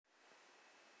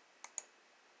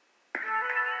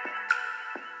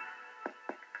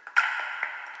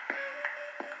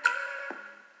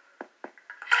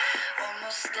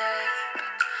step,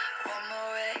 one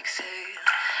more exhale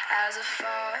as I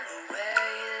fall away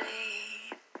you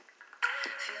lead.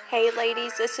 Hey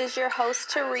ladies, this is your host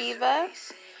Tariva.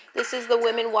 This is the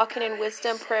Women Walking in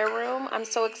Wisdom prayer room. I'm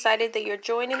so excited that you're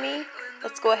joining me.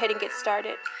 Let's go ahead and get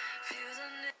started. Feels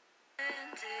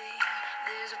unending.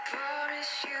 There's a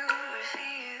promise you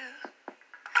reveal.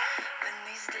 When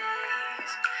these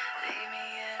days leave me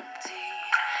empty,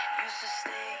 you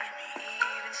sustain me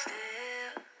even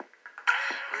still.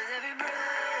 With every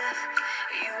breath,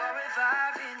 you are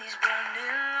reviving these burning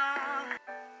lungs.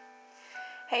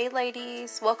 Hey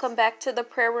ladies, welcome back to the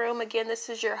prayer room. Again, this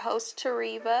is your host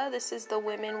Tariva. This is the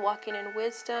Women Walking in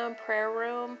Wisdom prayer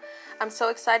room. I'm so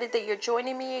excited that you're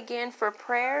joining me again for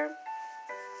prayer.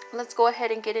 Let's go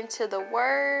ahead and get into the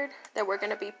word that we're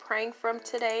going to be praying from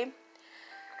today.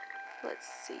 Let's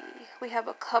see. We have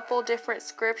a couple different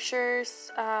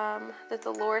scriptures that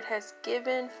the Lord has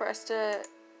given for us to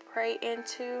pray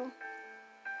into.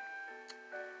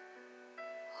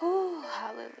 Oh,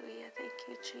 hallelujah. Thank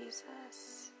you,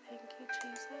 Jesus. Thank you,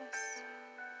 Jesus.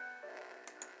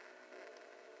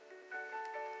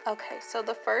 Okay, so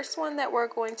the first one that we're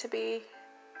going to be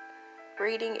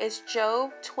reading is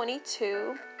Job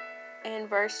 22 and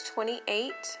verse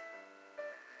 28.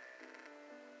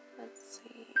 Let's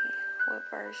see, what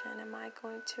version am I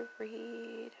going to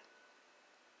read?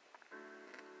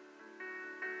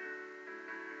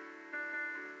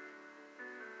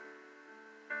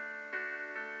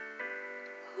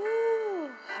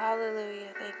 Whew,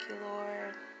 hallelujah. Thank you,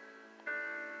 Lord.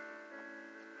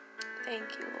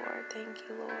 Thank you, Lord. Thank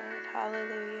you, Lord.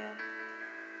 Hallelujah.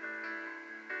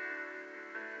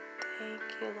 Thank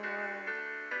you, Lord.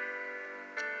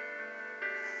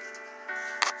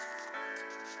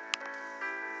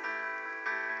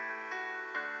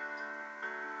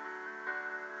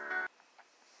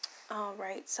 All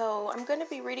right, so I'm going to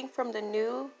be reading from the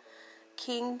New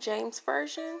King James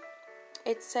Version.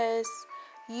 It says,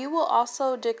 "You will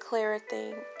also declare a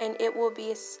thing, and it will be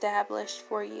established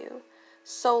for you.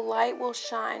 So light will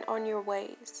shine on your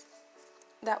ways."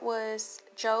 That was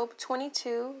Job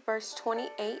 22, verse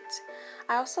 28.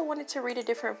 I also wanted to read a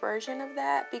different version of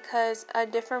that because a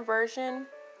different version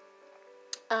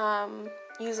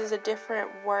uses a different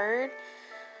word.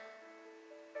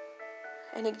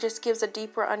 And it just gives a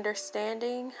deeper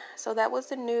understanding. So that was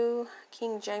the New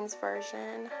King James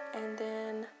Version. And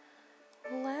then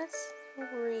let's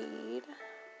read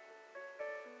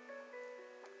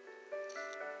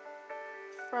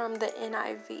from the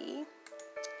NIV.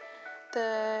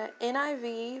 The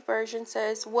NIV version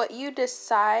says, "What you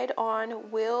decide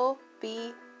on will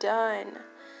be done,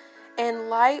 and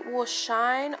light will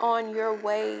shine on your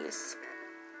ways."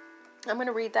 I'm going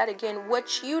to read that again.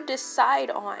 What you decide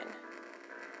on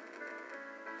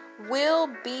will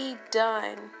be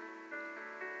done,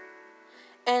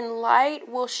 and light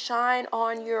will shine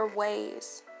on your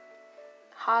ways.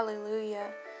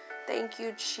 Hallelujah. Thank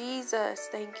you, Jesus.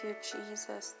 Thank you,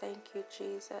 Jesus. Thank you,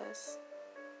 Jesus.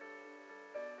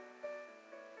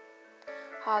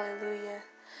 Hallelujah.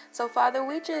 So, Father,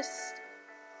 we just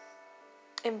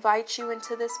invite you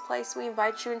into this place. We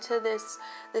invite you into this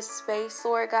space,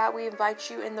 Lord God. We invite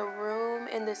you in the room,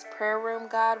 in this prayer room,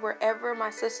 God, wherever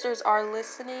my sisters are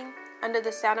listening under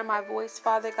the sound of my voice,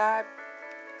 Father God.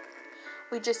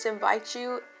 We just invite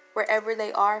you wherever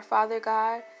they are, Father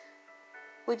God.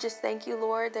 We just thank you,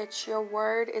 Lord, that your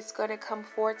word is going to come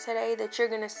forth today, that you're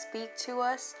going to speak to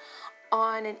us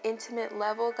on an intimate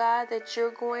level, God, that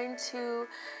you're going to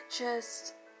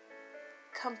just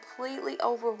completely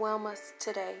overwhelm us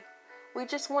today. We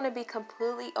just want to be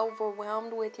completely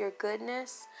overwhelmed with your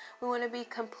goodness. We want to be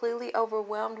completely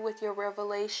overwhelmed with your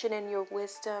revelation and your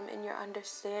wisdom and your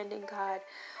understanding, God.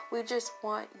 We just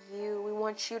want you. We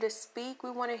want you to speak.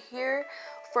 We want to hear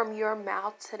from your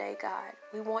mouth today, God.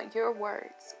 We want your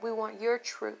words. We want your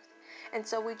truth. And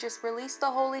so we just release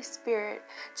the Holy Spirit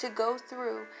to go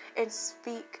through and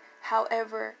speak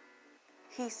however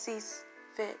he sees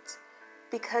fit.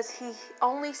 Because he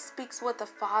only speaks what the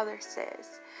Father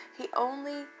says. He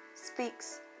only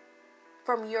speaks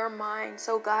from your mind.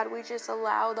 So God, we just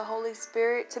allow the Holy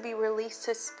Spirit to be released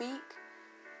to speak,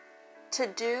 to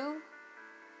do,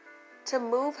 to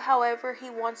move however he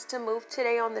wants to move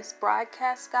today on this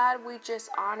broadcast, God. We just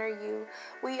honor you.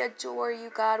 We adore you,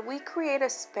 God. We create a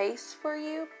space for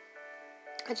you.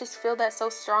 I just feel that so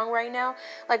strong right now.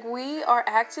 Like we are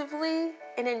actively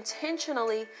and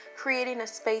intentionally creating a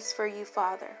space for you,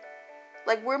 Father.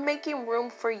 Like we're making room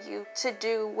for you to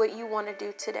do what you want to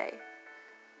do today.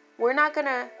 We're not going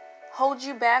to hold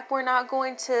you back. We're not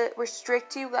going to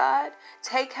restrict you, God.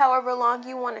 Take however long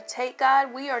you want to take,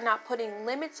 God. We are not putting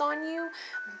limits on you.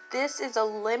 This is a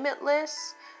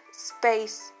limitless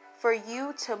space for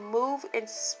you to move and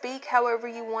speak however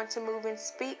you want to move and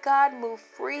speak, God. Move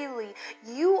freely.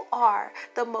 You are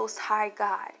the Most High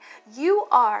God. You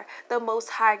are the Most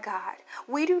High God.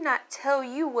 We do not tell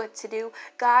you what to do.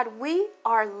 God, we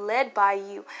are led by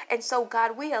you. And so,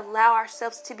 God, we allow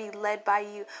ourselves to be led by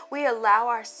you. We allow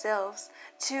ourselves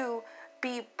to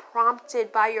be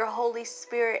prompted by your Holy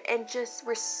Spirit and just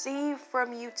receive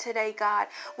from you today, God.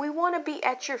 We want to be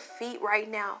at your feet right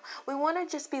now. We want to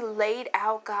just be laid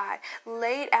out, God,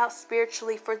 laid out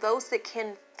spiritually for those that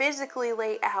can physically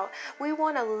lay out. We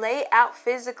want to lay out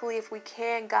physically if we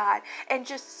can, God, and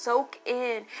just soak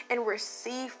in and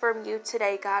receive from you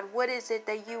today, God. What is it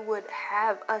that you would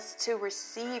have us to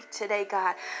receive today,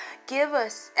 God? Give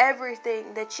us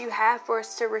everything that you have for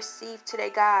us to receive today,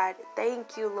 God.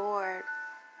 Thank you, Lord.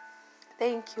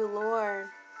 Thank you, Lord.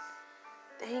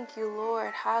 Thank you,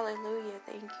 Lord. Hallelujah.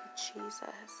 Thank you,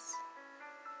 Jesus.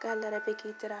 Thank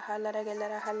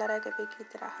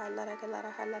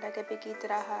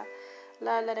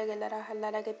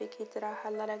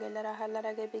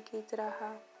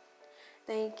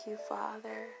you,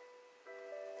 Father.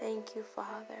 Thank you,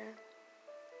 Father.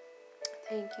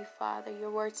 Thank you, Father.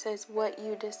 Your word says what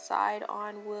you decide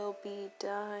on will be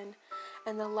done,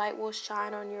 and the light will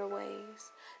shine on your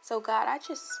ways. So, God, I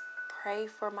just pray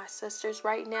for my sisters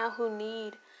right now who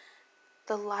need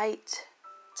the light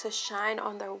to shine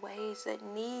on their ways, that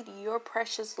need your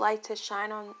precious light to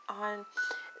shine on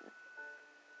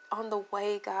the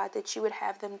way, God, that you would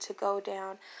have them to go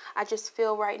down. I just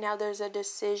feel right now there's a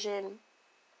decision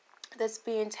that's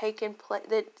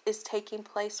that is taking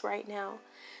place right now.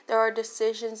 There are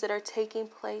decisions that are taking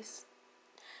place.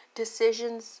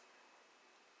 Decisions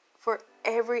for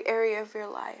every area of your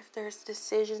life. There's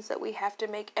decisions that we have to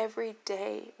make every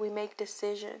day. We make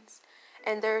decisions.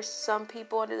 And there's some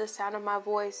people under the sound of my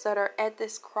voice that are at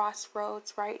this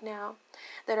crossroads right now,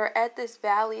 that are at this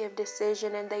valley of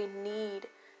decision, and they need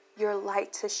your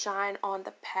light to shine on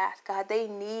the path, God. They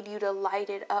need you to light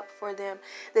it up for them,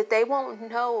 that they won't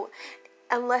know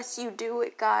unless you do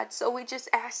it, God. So we just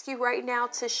ask you right now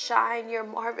to shine your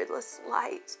marvelous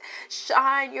light.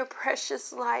 Shine your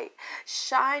precious light.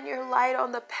 Shine your light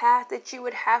on the path that you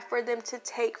would have for them to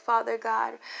take, Father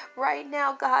God. Right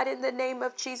now, God, in the name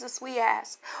of Jesus, we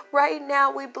ask. Right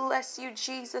now, we bless you,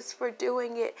 Jesus, for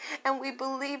doing it. And we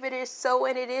believe it is so,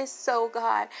 and it is so,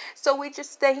 God. So we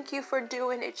just thank you for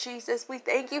doing it, Jesus. We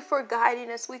thank you for guiding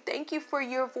us. We thank you for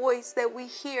your voice that we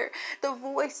hear. The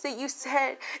voice that you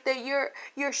said that your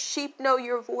sheep know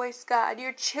your voice, God.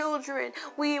 Your children,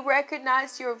 we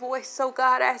recognize your voice. So,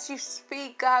 God, as you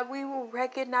speak, God, we will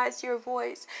recognize your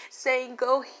voice saying,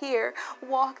 go here,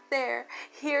 walk there.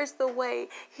 Here's the way.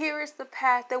 Here is the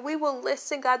path. That we will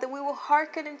listen, God. That we will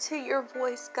hearken into your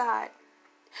voice, God.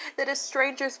 That a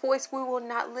stranger's voice we will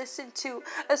not listen to.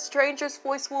 A stranger's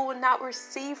voice we will not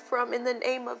receive from, in the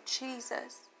name of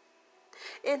Jesus.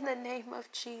 In the name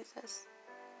of Jesus.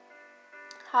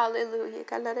 Hallelujah.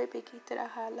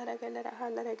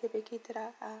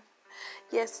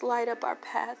 Yes, light up our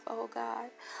path, oh God.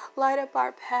 Light up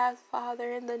our path,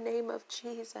 Father, in the name of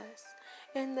Jesus.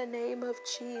 In the name of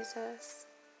Jesus.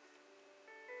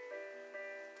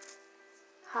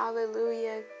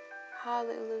 Hallelujah.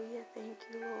 Hallelujah. Thank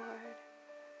you, Lord.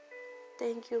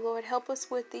 Thank you, Lord. Help us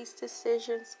with these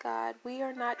decisions, God. We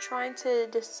are not trying to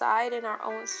decide in our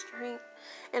own strength,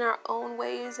 in our own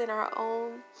ways, in our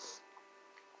own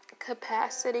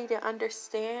capacity to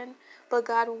understand. But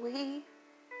God, we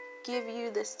give you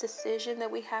this decision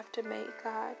that we have to make,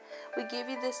 God. We give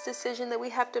you this decision that we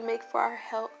have to make for our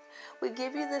health. We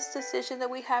give you this decision that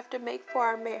we have to make for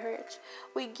our marriage.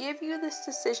 We give you this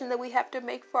decision that we have to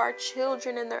make for our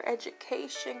children and their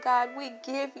education, God. We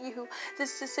give you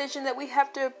this decision that we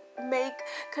have to make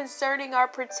concerning our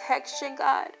protection,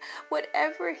 God.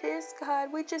 Whatever it is,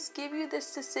 God, we just give you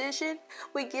this decision.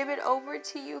 We give it over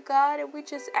to you, God, and we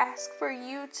just ask for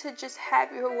you to just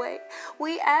have your way.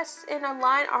 We ask and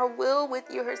align our will with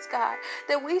yours, God,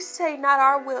 that we say not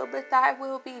our will, but thy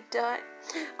will be done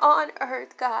on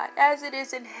earth, God, as it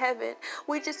is in heaven.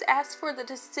 We just ask for the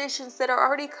decisions that are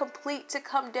already complete to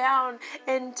come down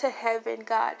into heaven,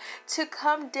 God, to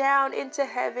come down into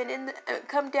heaven,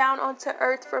 come down onto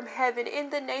earth from heaven,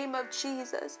 in the name of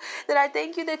Jesus. That I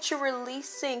thank you that you're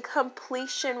releasing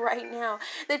completion right now,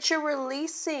 that you're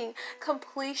releasing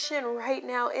completion right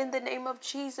now in the name of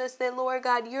Jesus. That, Lord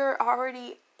God, you're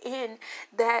already in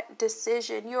that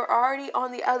decision. You're already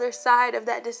on the other side of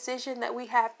that decision that we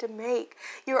have to make.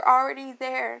 You're already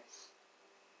there.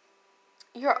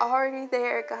 You're already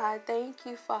there, God. Thank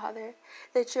you, Father,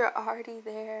 that you're already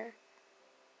there.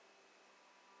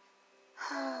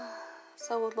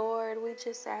 So, Lord, we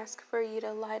just ask for you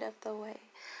to light up the way.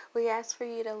 We ask for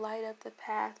you to light up the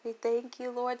path. We thank you,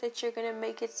 Lord, that you're going to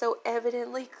make it so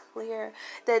evidently clear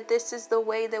that this is the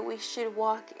way that we should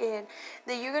walk in.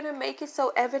 That you're going to make it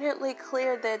so evidently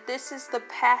clear that this is the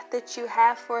path that you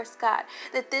have for us, God.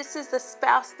 That this is the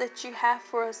spouse that you have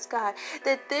for us, God.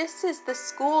 That this is the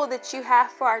school that you have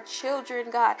for our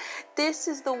children, God. This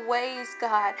is the ways,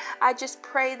 God. I just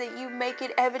pray that you make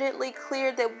it evidently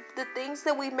clear that the things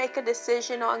that we make a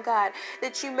decision on, God,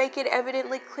 that you make it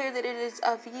evidently clear that it is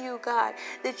of you, God,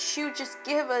 that you just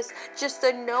give us just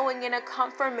a knowing and a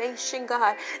confirmation,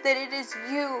 God, that it is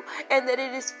you and that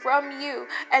it is from you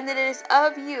and that it is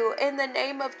of you. In the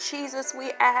name of Jesus,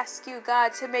 we ask you,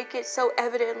 God, to make it so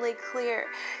evidently clear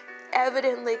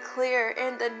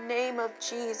in the name of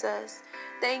Jesus.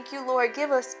 Thank you, Lord.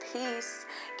 Give us peace.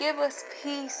 Give us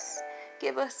peace.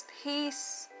 Give us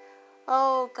peace.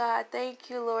 Oh, God, thank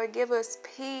you, Lord. Give us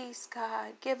peace,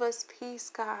 God. Give us peace,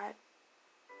 God.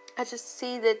 I just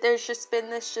see that there's just been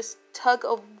this just tug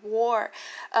of war,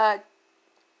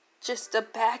 just a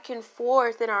back and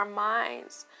forth in our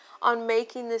minds on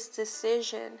making this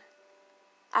decision.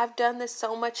 I've done this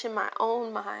so much in my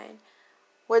own mind,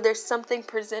 where there's something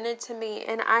presented to me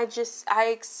and I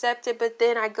accept it, but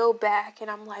then I go back and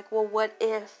I'm like, well, what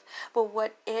if? But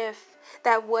what if?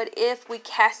 That what if we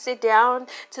cast it down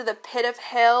to the pit of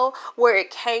hell where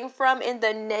it came from in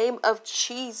the name of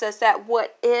Jesus? That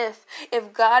what if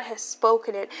God has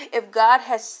spoken it, if God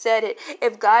has said it,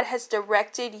 if God has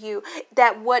directed you,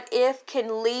 that what if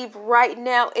can leave right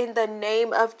now in the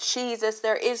name of Jesus.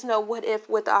 There is no what if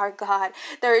with our God.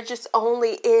 There just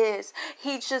only is.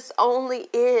 He just only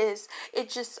is. It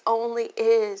just only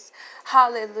is.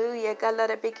 Hallelujah.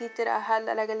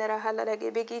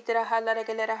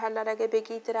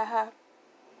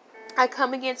 I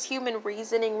come against human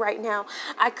reasoning right now.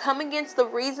 I come against the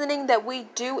reasoning that we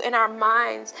do in our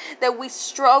minds, that we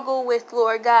struggle with,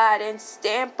 Lord God, and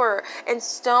stamper and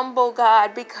stumble,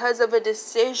 God, because of a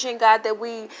decision, God, that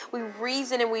we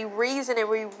reason and we reason and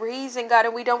we reason, God,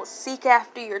 and we don't seek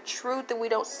after your truth and we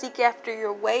don't seek after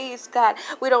your ways, God.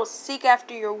 We don't seek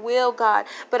after your will, God.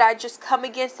 But I just come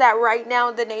against that right now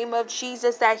in the name of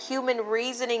Jesus, that human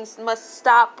reasonings must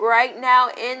stop right now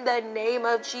in the name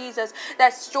of Jesus.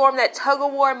 That storm, that tug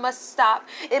of war must stop.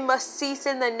 It must cease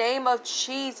in the name of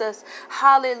Jesus.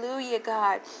 Hallelujah,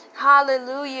 God.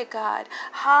 Hallelujah, God.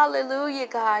 Hallelujah,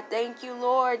 God. Thank you,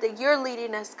 Lord, that you're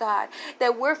leading us, God,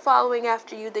 that we're following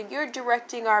after you, that you're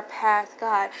directing our path,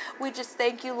 God. We just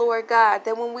thank you, Lord God,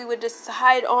 that when we would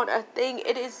decide on a thing,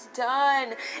 it is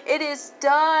done. It is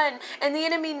done. And the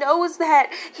enemy knows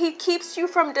that. He keeps you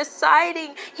from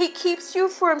deciding. He keeps you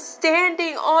from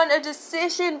standing on a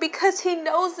decision because he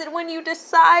knows that when you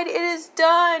decide, it is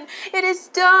done. It is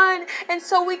done. And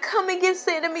so we come against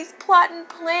the enemy's plot and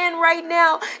plan right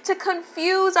now to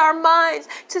confuse our minds,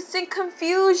 to send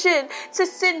confusion, to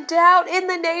send doubt. In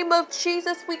the name of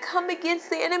Jesus, we come against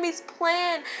the enemy's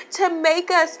plan to make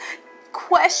us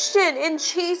question. In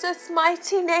Jesus'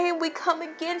 mighty name, we come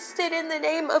against it in the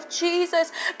name of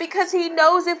Jesus, because he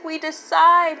knows if we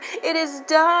decide, it is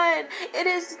done. It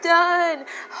is done.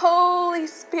 Holy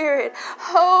Spirit,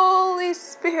 Holy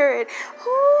Spirit.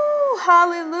 Ooh,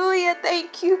 hallelujah.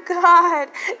 Thank you, God.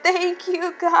 Thank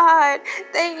you, God.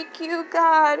 Thank you,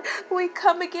 God. We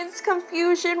come against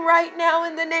confusion right now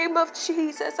in the name of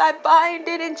Jesus. I bind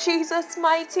it in Jesus'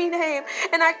 mighty name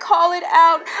and I call it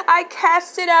out. I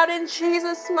cast it out in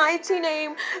Jesus' mighty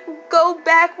name. Go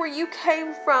back where you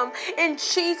came from in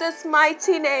Jesus'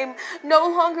 mighty name. No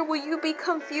longer will you be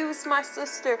confused, my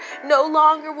sister. No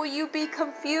longer will you be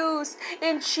confused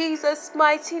in Jesus'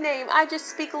 mighty name. I just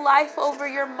speak life over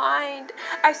your mind.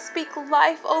 I speak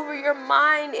life over your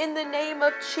mind in the name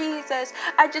of Jesus.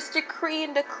 I just decree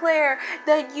and declare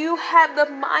that you have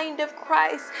the mind of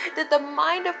Christ, that the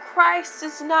mind of Christ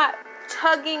is not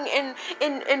tugging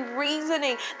and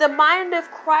reasoning. The mind of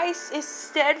Christ is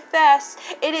steadfast.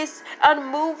 It is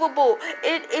unmovable.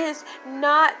 It is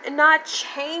not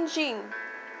changing.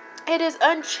 It is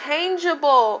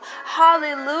unchangeable.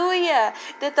 Hallelujah.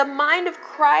 That the mind of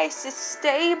Christ is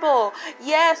stable.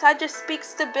 Yes, I just speak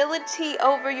stability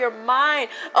over your mind,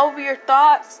 over your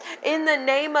thoughts in the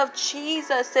name of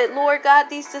Jesus. That, Lord God,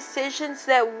 these decisions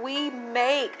that we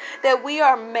make, that we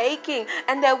are making,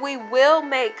 and that we will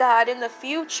make, God, in the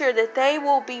future, that they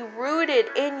will be rooted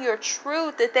in your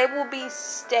truth, that they will be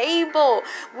stable.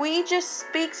 We just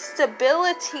speak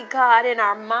stability, God, in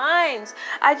our minds.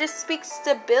 I just speak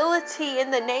stability stability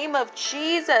in the name of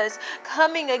Jesus,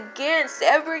 coming against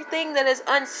everything that is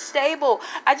unstable.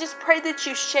 I just pray that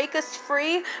you shake us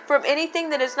free from anything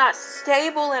that is not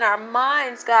stable in our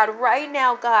minds, God, right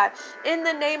now, God. In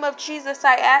the name of Jesus,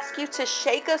 I ask you to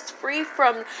shake us free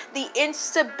from the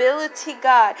instability,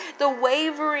 God, the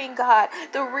wavering, God,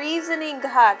 the reasoning,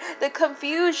 God, the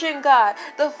confusion, God,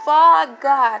 the fog,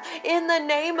 God. In the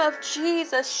name of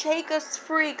Jesus, shake us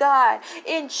free, God.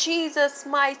 In Jesus'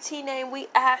 mighty name, we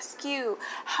ask you.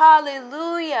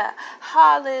 Hallelujah,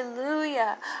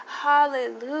 hallelujah,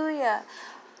 hallelujah.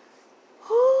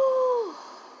 Whew.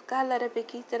 God, let it be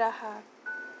kitiraha.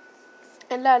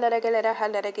 And la let it be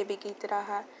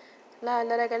kitiraha. La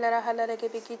let it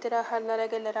be kitiraha. La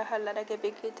let it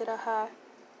be kitiraha.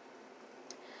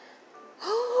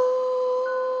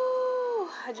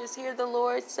 I just hear the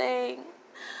Lord saying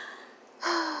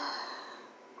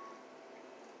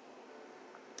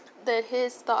that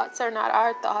his thoughts are not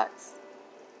our thoughts,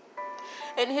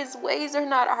 and his ways are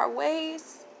not our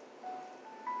ways.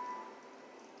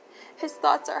 His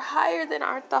thoughts are higher than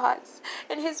our thoughts,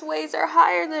 and his ways are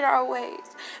higher than our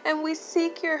ways. And we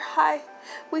seek your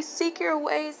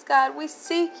ways, God. We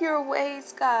seek your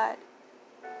ways, God.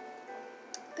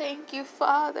 Thank you,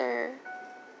 Father.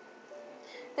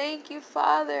 Thank you,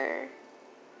 Father.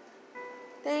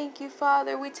 Thank you,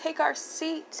 Father. We take our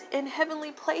seat in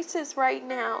heavenly places right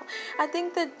now. I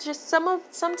think that just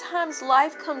sometimes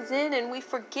life comes in and we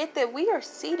forget that we are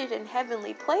seated in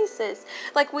heavenly places.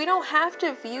 Like, we don't have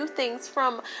to view things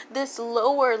from this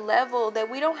lower level, that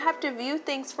we don't have to view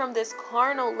things from this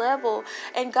carnal level.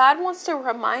 And God wants to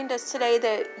remind us today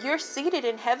that you're seated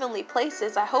in heavenly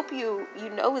places. I hope you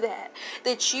know that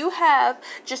you have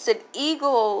just an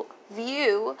eagle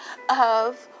view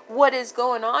of what is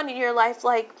going on in your life.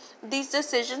 Like, these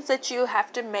decisions that you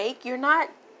have to make, you're not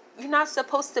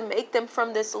supposed to make them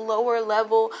from this lower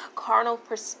level carnal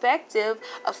perspective,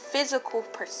 a physical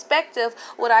perspective,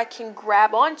 what I can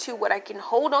grab onto, what I can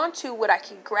hold onto, what I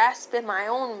can grasp in my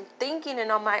own thinking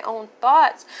and on my own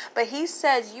thoughts. But he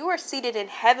says you are seated in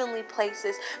heavenly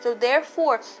places. So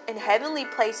therefore, in heavenly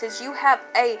places, you have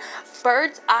a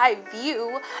bird's eye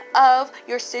view of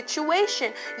your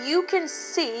situation. You can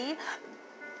see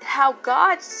how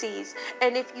God sees.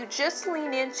 And if you just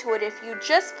lean into it, if you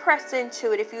just press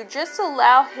into it, if you just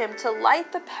allow him to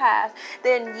light the path,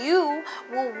 then you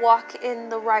will walk in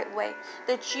the right way,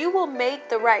 that you will make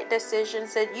the right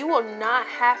decisions, that you will not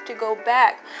have to go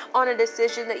back on a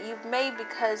decision that you've made,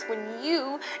 because when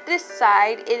you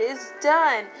decide, it is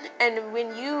done. And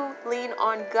when you lean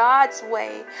on God's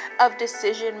way of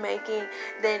decision making,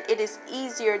 then it is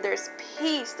easier. There's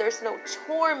peace, there's no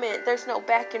torment, there's no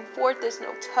back and forth, there's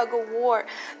no tug of war.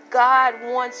 God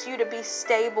wants you to be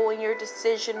stable in your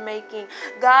decision making.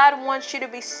 God wants you to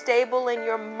be stable in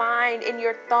your mind, in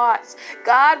your thoughts.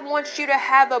 God wants you to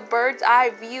have a bird's eye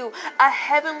view, a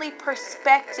heavenly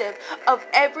perspective of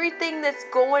everything that's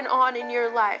going on in your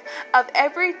life, of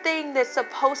everything that's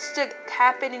supposed to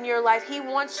happen in your life. He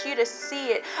wants you to see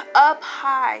it up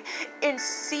high and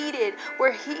seated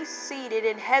where he's seated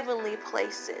in heavenly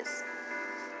places.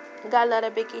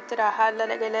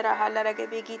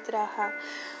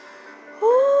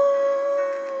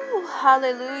 Ooh,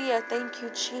 hallelujah. Thank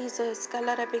you, Jesus.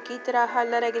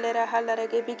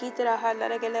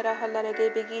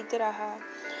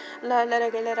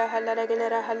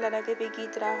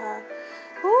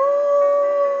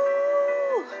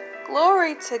 Ooh,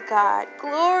 glory to God.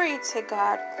 Glory to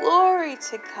God. Glory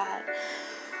to God.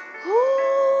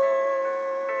 Ooh.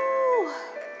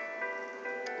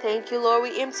 Thank you, Lord.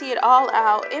 We empty it all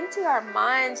out. Empty our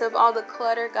minds of all the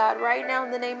clutter, God, right now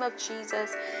in the name of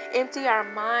Jesus. Empty our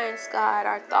minds, God,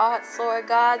 our thoughts, Lord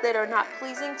God, that are not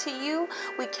pleasing to you.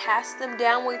 We cast them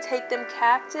down. We take them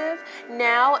captive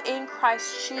now in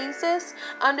Christ Jesus.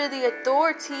 Under the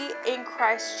authority in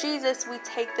Christ Jesus, we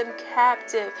take them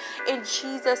captive. In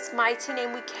Jesus' mighty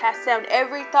name, we cast down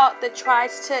every thought that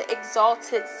tries to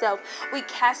exalt itself. We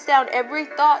cast down every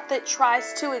thought that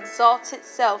tries to exalt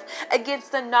itself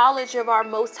against the knowledge of our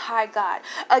Most High God,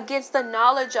 against the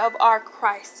knowledge of our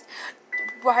Christ.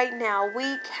 Right now,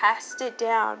 we cast it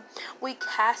down. We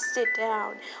cast it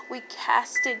down. We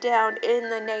cast it down in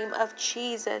the name of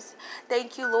Jesus.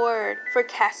 Thank you, Lord, for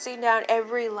casting down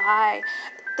every lie,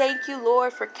 Thank you,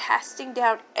 Lord, for casting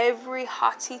down every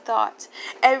haughty thought,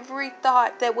 every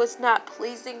thought that was not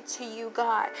pleasing to you,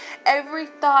 God, every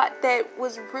thought that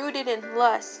was rooted in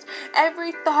lust,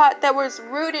 every thought that was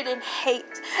rooted in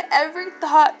hate, every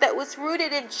thought that was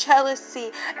rooted in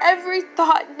jealousy, every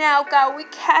thought now, God, we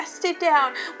cast it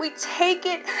down. We take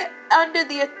it under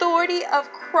the authority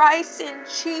of Christ in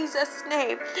Jesus'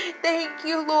 name. Thank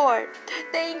you, Lord.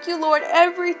 Thank you, Lord.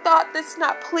 Every thought that's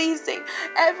not pleasing,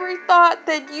 every thought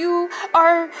that you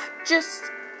are just,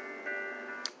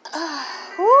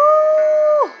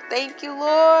 thank you,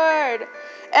 Lord.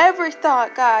 Every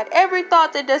thought, God, every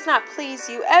thought that does not please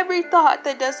you, every thought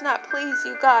that does not please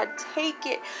you, God, take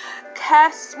it.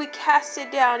 We cast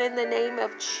it down in the name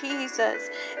of Jesus.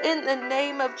 In the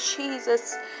name of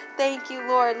Jesus. Thank you,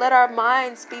 Lord. Let our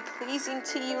minds be pleasing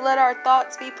to you. Let our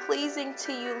thoughts be pleasing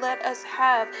to you. Let us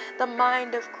have the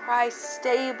mind of Christ,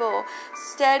 stable,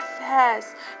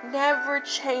 steadfast, never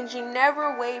changing,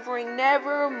 never wavering,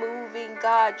 never moving,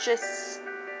 God. Just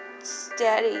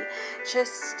steady,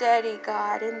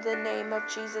 God, in the name of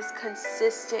Jesus.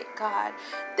 Consistent, God.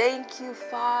 Thank you,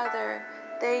 Father.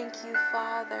 Thank you,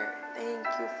 Father. Thank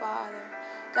you, Father.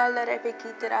 God, let it be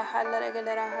kitiraha, let it be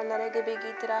kitiraha, let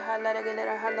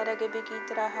it be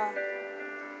kitiraha.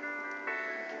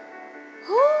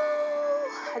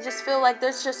 I just feel like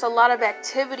there's just a lot of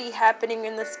activity happening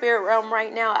in the spirit realm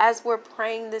right now as we're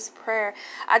praying this prayer.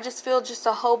 I just feel just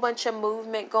a whole bunch of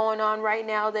movement going on right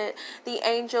now, that the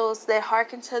angels that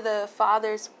hearken to the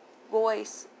Father's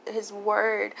voice, His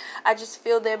word, I just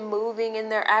feel them moving,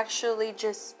 and they're actually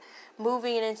just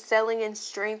moving and excelling in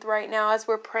strength right now as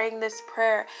we're praying this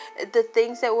prayer. The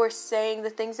things that we're saying, the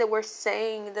things that we're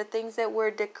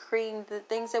decreeing, the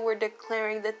things that we're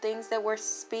declaring, the things that we're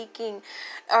speaking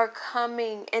are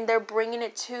coming, and they're bringing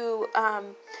it to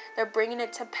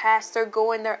pass.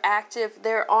 They're active,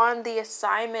 they're on the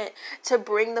assignment to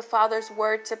bring the Father's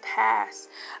word to pass.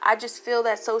 I just feel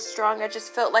that so strong. I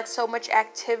just felt like so much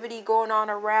activity going on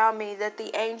around me, that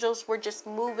the angels were just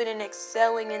moving and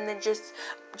excelling, and then just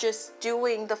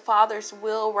doing the Father's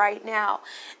will right now.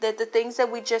 That the things that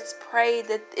we just prayed,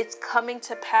 that it's coming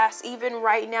to pass even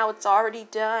right now. It's already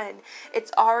done.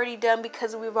 It's already done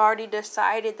because we've already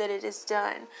decided that it is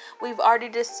done. We've already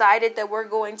decided that we're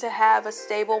going to have a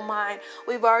stable mind.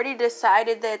 We've already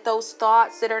decided that those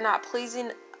thoughts that are not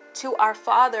pleasing to our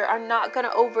Father are not going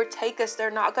to overtake us. They're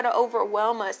not going to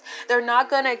overwhelm us. They're not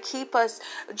going to keep us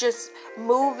just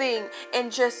moving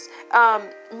and just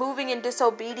moving in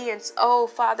disobedience. Oh,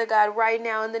 Father God, right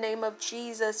now in the name of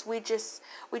Jesus, we just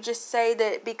say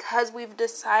that because we've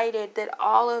decided that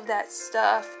all of that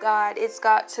stuff, God, it's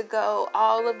got to go.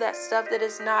 All of that stuff that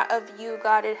is not of you,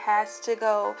 God, it has to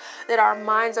go. That our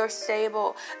minds are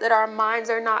stable, that our minds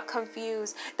are not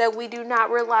confused, that we do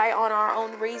not rely on our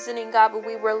own reasoning, God, but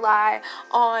we rely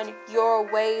on your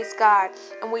ways, God.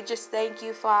 And we just thank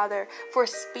you, Father, for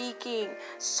speaking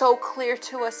so clear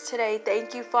to us today.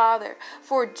 Thank you, Father,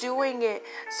 for doing it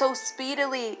so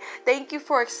speedily. Thank you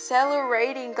for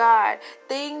accelerating, God,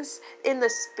 things in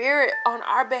the spirit on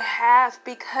our behalf,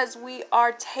 because we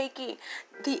are taking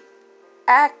the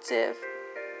active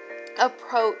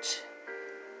approach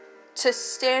to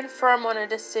stand firm on a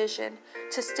decision,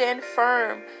 to stand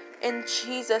firm in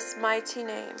Jesus' mighty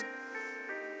name.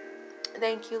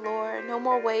 Thank you, Lord. No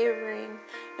more wavering.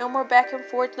 No more back and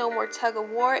forth. No more tug of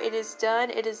war. It is done.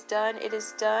 It is done. It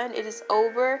is done. It is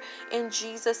over in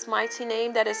Jesus' mighty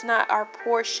name. That is not our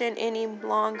portion any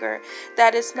longer.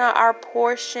 That is not our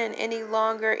portion any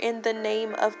longer in the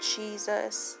name of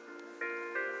Jesus.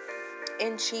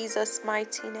 In Jesus'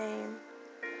 mighty name.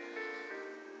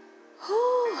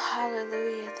 Whew,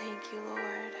 hallelujah. Thank you,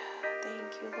 Lord.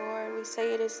 Thank you, Lord. We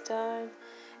say it is done.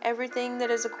 Everything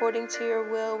that is according to your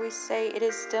will, we say it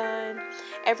is done.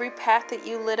 Every path that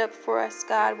you lit up for us,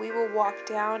 God, we will walk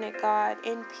down it, God,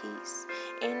 in peace,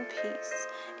 in peace,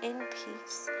 in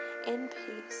peace, in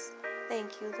peace.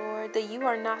 Thank you, Lord, that you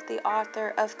are not the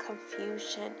author of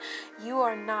confusion. You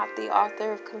are not the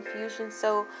author of confusion.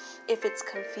 So if it's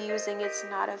confusing, it's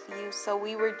not of you. So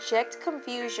we reject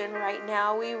confusion right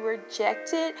now. We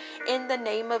reject it in the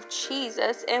name of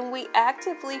Jesus, and we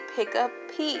actively pick up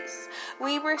peace.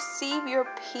 We receive your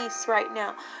peace right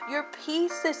now. Your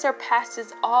peace that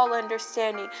surpasses all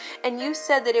understanding. And you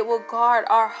said that it will guard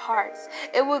our hearts.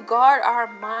 It will guard our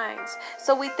minds.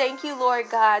 So we thank you, Lord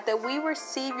God, that we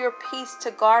receive your peace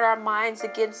to guard our minds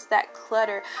against that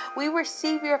clutter. We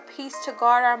receive your peace to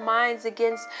guard our minds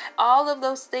against all of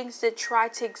those things that try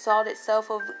to exalt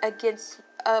itself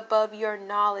above your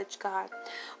knowledge, God.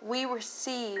 We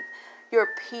receive your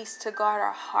peace to guard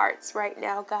our hearts right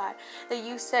now, God. That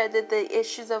you said that the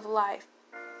issues of life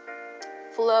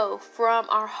flow from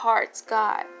our hearts,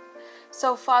 God.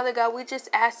 So, Father God, we just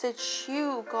ask that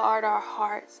you guard our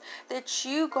hearts, that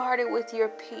you guard it with your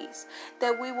peace,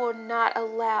 that we will not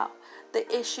allow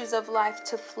the issues of life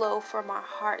to flow from our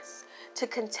hearts, to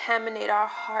contaminate our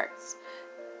hearts.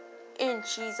 In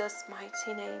Jesus'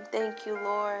 mighty name, thank you,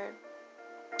 Lord.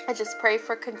 I just pray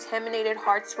for contaminated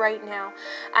hearts right now.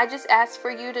 I just ask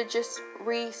for you to just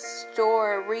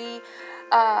restore,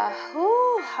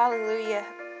 hallelujah.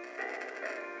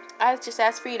 I just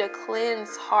ask for you to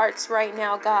cleanse hearts right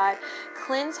now, God.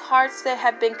 Cleanse hearts that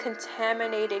have been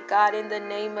contaminated, God, in the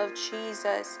name of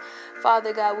Jesus.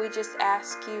 Father God, we just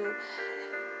ask you.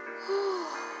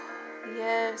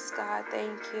 Yes, God,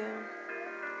 thank you.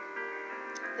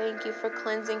 Thank you for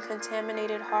cleansing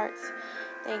contaminated hearts.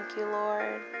 Thank you,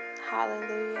 Lord.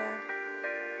 Hallelujah.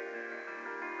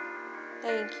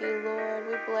 Thank you, Lord.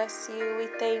 We bless you. We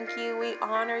thank you. We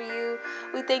honor you.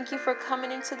 We thank you for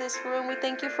coming into this room. We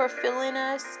thank you for filling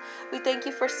us. We thank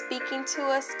you for speaking to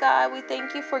us, God. We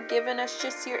thank you for giving us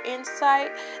just your insight.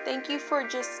 Thank you for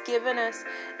just giving us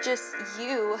just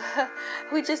you.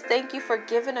 We just thank you for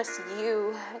giving us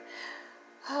you.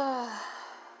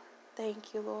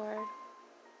 Thank you, Lord.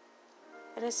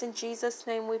 And it's in Jesus'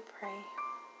 name we pray.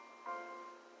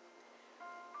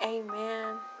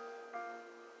 Amen.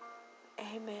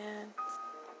 Amen.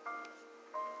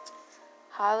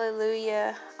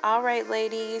 Hallelujah. All right,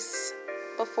 ladies.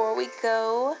 Before we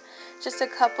go, just a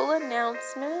couple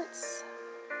announcements.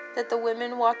 That the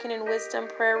Women Walking in Wisdom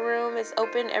prayer room is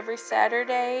open every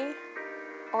Saturday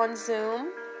on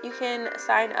Zoom. You can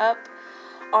sign up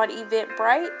on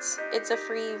Eventbrite. It's a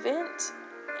free event.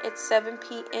 It's 7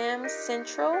 p.m.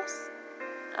 Central.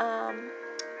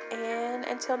 And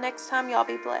until next time, y'all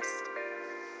be blessed.